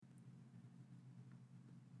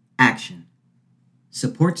Action.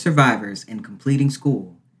 Support survivors in completing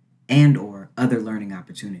school and/or other learning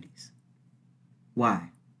opportunities.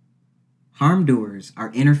 Why? Harm-doers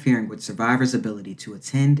are interfering with survivors' ability to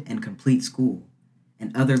attend and complete school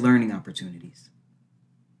and other learning opportunities.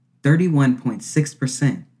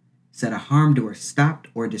 31.6% said a harm-doer stopped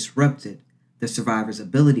or disrupted the survivor's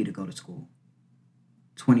ability to go to school.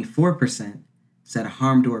 24% said a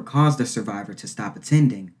harm-doer caused the survivor to stop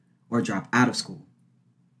attending or drop out of school.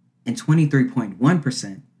 And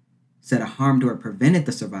 23.1% said a harm-doer prevented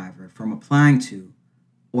the survivor from applying to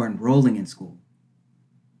or enrolling in school.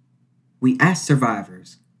 We asked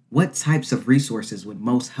survivors what types of resources would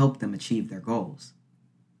most help them achieve their goals.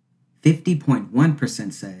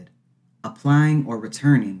 50.1% said applying or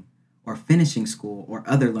returning or finishing school or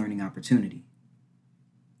other learning opportunity.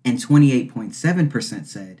 And 28.7%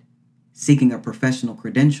 said seeking a professional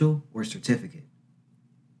credential or certificate.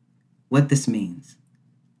 What this means: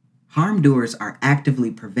 harm-doers are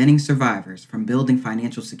actively preventing survivors from building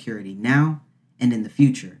financial security now and in the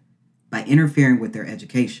future by interfering with their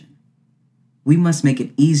education. We must make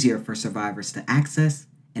it easier for survivors to access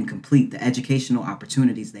and complete the educational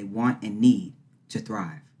opportunities they want and need to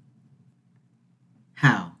thrive.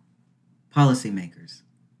 How? Policymakers.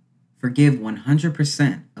 Forgive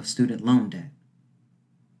 100% of student loan debt.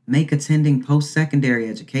 Make attending post-secondary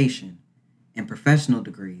education and professional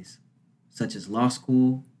degrees, such as law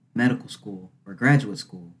school, medical school, or graduate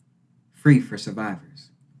school, free for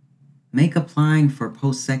survivors. Make applying for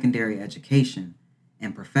post-secondary education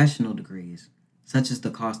and professional degrees, such as the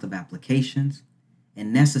cost of applications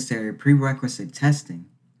and necessary prerequisite testing,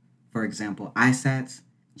 for example, ISATs,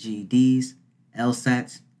 GEDs,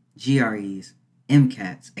 LSATs, GREs,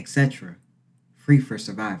 MCATs, etc., free for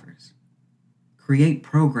survivors. Create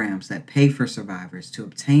programs that pay for survivors to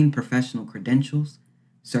obtain professional credentials,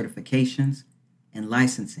 certifications, and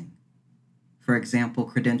licensing. For example,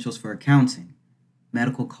 credentials for accounting,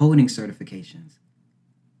 medical coding certifications,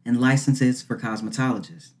 and licenses for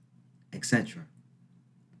cosmetologists, etc.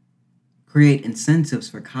 Create incentives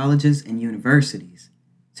for colleges and universities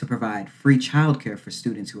to provide free childcare for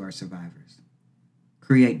students who are survivors.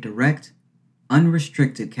 Create direct,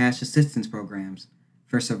 unrestricted cash assistance programs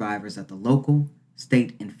for survivors at the local,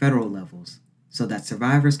 state, and federal levels so that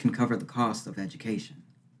survivors can cover the cost of education.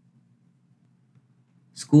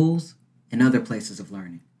 Schools and other places of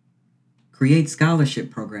learning. Create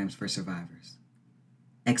scholarship programs for survivors.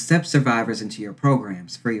 Accept survivors into your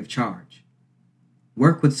programs free of charge.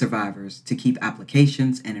 Work with survivors to keep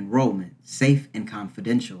applications and enrollment safe and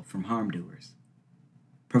confidential from harm-doers.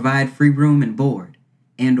 Provide free room and board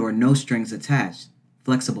and/or no strings attached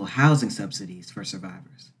flexible housing subsidies for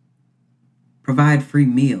survivors. Provide free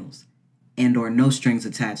meals and/or no strings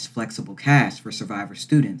attached flexible cash for survivor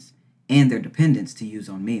students and their dependents to use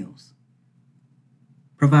on meals.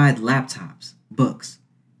 Provide laptops, books,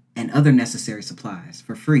 and other necessary supplies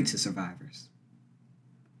for free to survivors.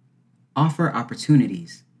 Offer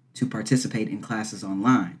opportunities to participate in classes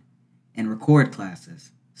online and record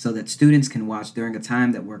classes so that students can watch during a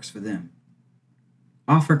time that works for them.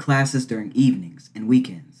 Offer classes during evenings and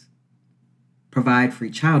weekends. Provide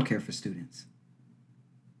free childcare for students.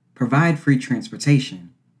 Provide free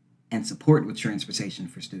transportation and support with transportation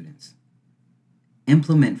for students.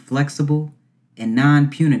 Implement flexible and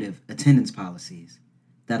non-punitive attendance policies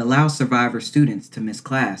that allow survivor students to miss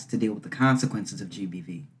class to deal with the consequences of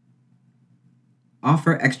GBV.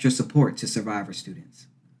 Offer extra support to survivor students.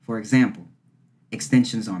 For example,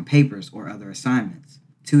 extensions on papers or other assignments,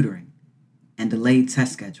 tutoring, and delayed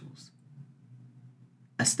test schedules.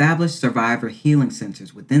 Establish survivor healing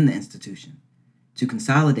centers within the institution to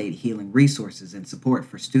consolidate healing resources and support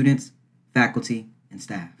for students, faculty, and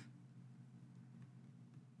staff.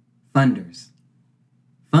 Funders.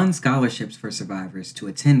 Fund scholarships for survivors to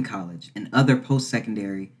attend college and other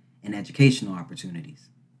post-secondary and educational opportunities.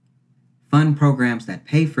 Fund programs that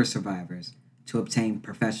pay for survivors to obtain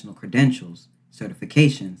professional credentials,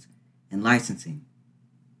 certifications, and licensing,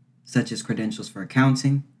 such as credentials for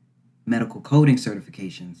accounting, medical coding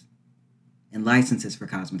certifications, and licenses for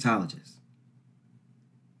cosmetologists.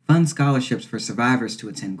 Fund scholarships for survivors to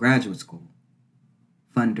attend graduate school.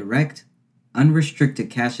 Fund direct, unrestricted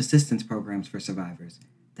cash assistance programs for survivors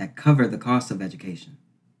that cover the cost of education.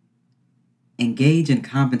 Engage and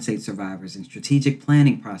compensate survivors in strategic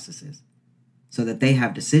planning processes so that they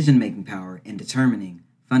have decision-making power in determining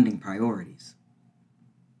funding priorities.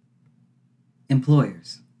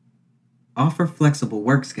 Employers. Offer flexible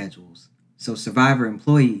work schedules so survivor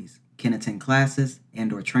employees can attend classes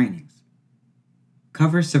and/or trainings.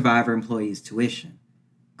 Cover survivor employees' tuition,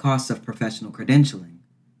 costs of professional credentialing,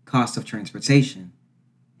 costs of transportation,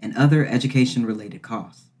 and other education-related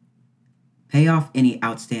costs. Pay off any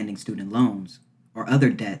outstanding student loans or other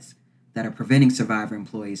debts that are preventing survivor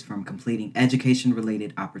employees from completing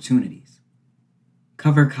education-related opportunities.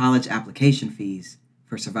 Cover college application fees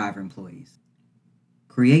for survivor employees.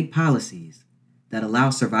 Create policies that allow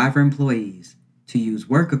survivor employees to use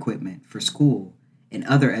work equipment for school and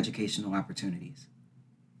other educational opportunities.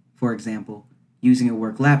 For example, using a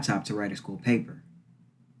work laptop to write a school paper.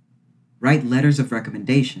 Write letters of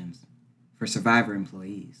recommendations for survivor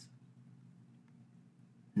employees.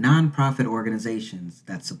 Nonprofit organizations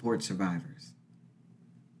that support survivors.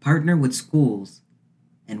 Partner with schools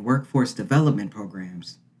and workforce development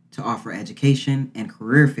programs to offer education and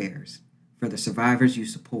career fairs for the survivors you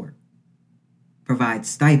support. Provide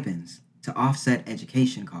stipends to offset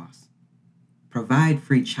education costs. Provide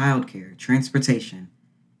free childcare, transportation,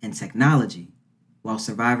 and technology while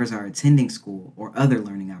survivors are attending school or other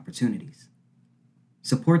learning opportunities.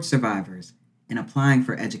 Support survivors in applying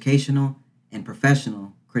for educational and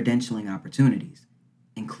professional credentialing opportunities,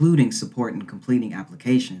 including support in completing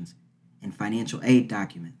applications and financial aid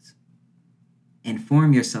documents.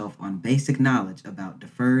 Inform yourself on basic knowledge about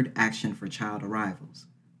Deferred Action for Child Arrivals,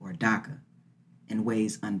 or DACA, and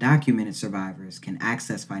ways undocumented survivors can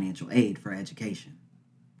access financial aid for education.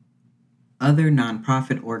 Other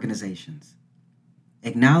nonprofit organizations.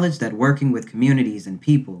 Acknowledge that working with communities and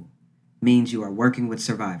people means you are working with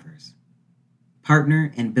survivors.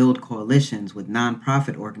 Partner and build coalitions with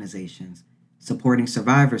nonprofit organizations supporting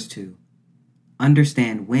survivors to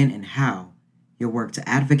understand when and how your work to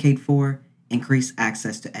advocate for, increase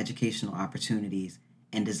access to educational opportunities,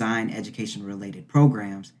 and design education-related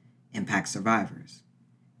programs impact survivors.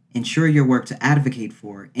 Ensure your work to advocate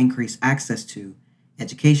for, increase access to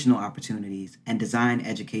educational opportunities, and design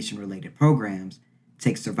education-related programs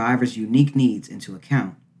takes survivors' unique needs into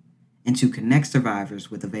account, and to connect survivors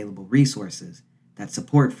with available resources that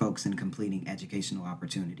support folks in completing educational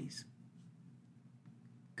opportunities.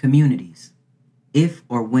 Communities. If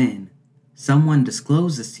or when someone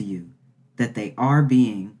discloses to you that they are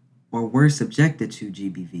being or were subjected to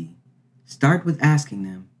GBV, start with asking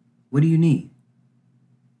them, "What do you need?"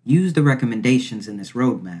 Use the recommendations in this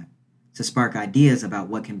roadmap to spark ideas about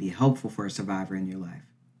what can be helpful for a survivor in your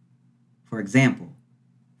life. For example,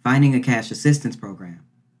 finding a cash assistance program,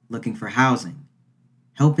 looking for housing,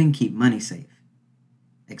 helping keep money safe,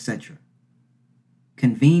 etc.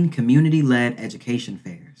 Convene community-led education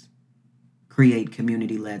fairs. Create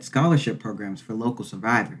community-led scholarship programs for local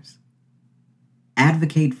survivors.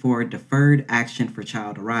 Advocate for Deferred Action for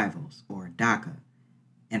Child Arrivals, or DACA,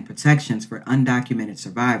 and protections for undocumented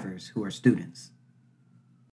survivors who are students.